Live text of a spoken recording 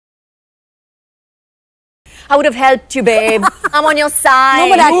I would have helped you, babe. I'm on your side. No,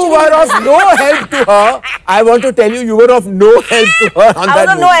 but actually, You were of no help to her. I want to tell you, you were of no help to her on I that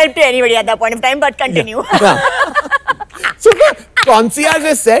was of no movie. help to anybody at that point of time, but continue. Yeah. So the concierge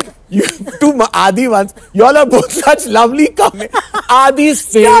has said, you two Adi ones, you all are both such lovely coming. Adi's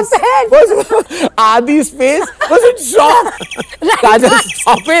face was in shock. Kajal,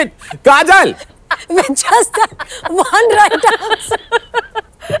 stop it. Kajal. with just that one right answer.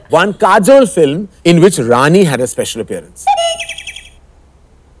 One Kajol film in which Rani had a special appearance.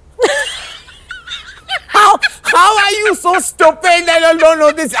 How are you so stupid that you don't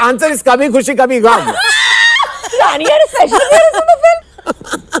know this answer is Kabhi Khushi Kabhi Gham? Rani had a special appearance in the film.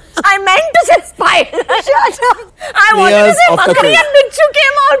 I meant to say spy. Shut up. I wanted to Layers say of the Makri quiz. and Bichu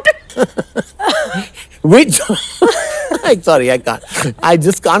came out. Which? Sorry, I can't. I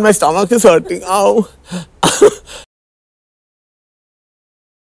just can't. My stomach is hurting. Ow.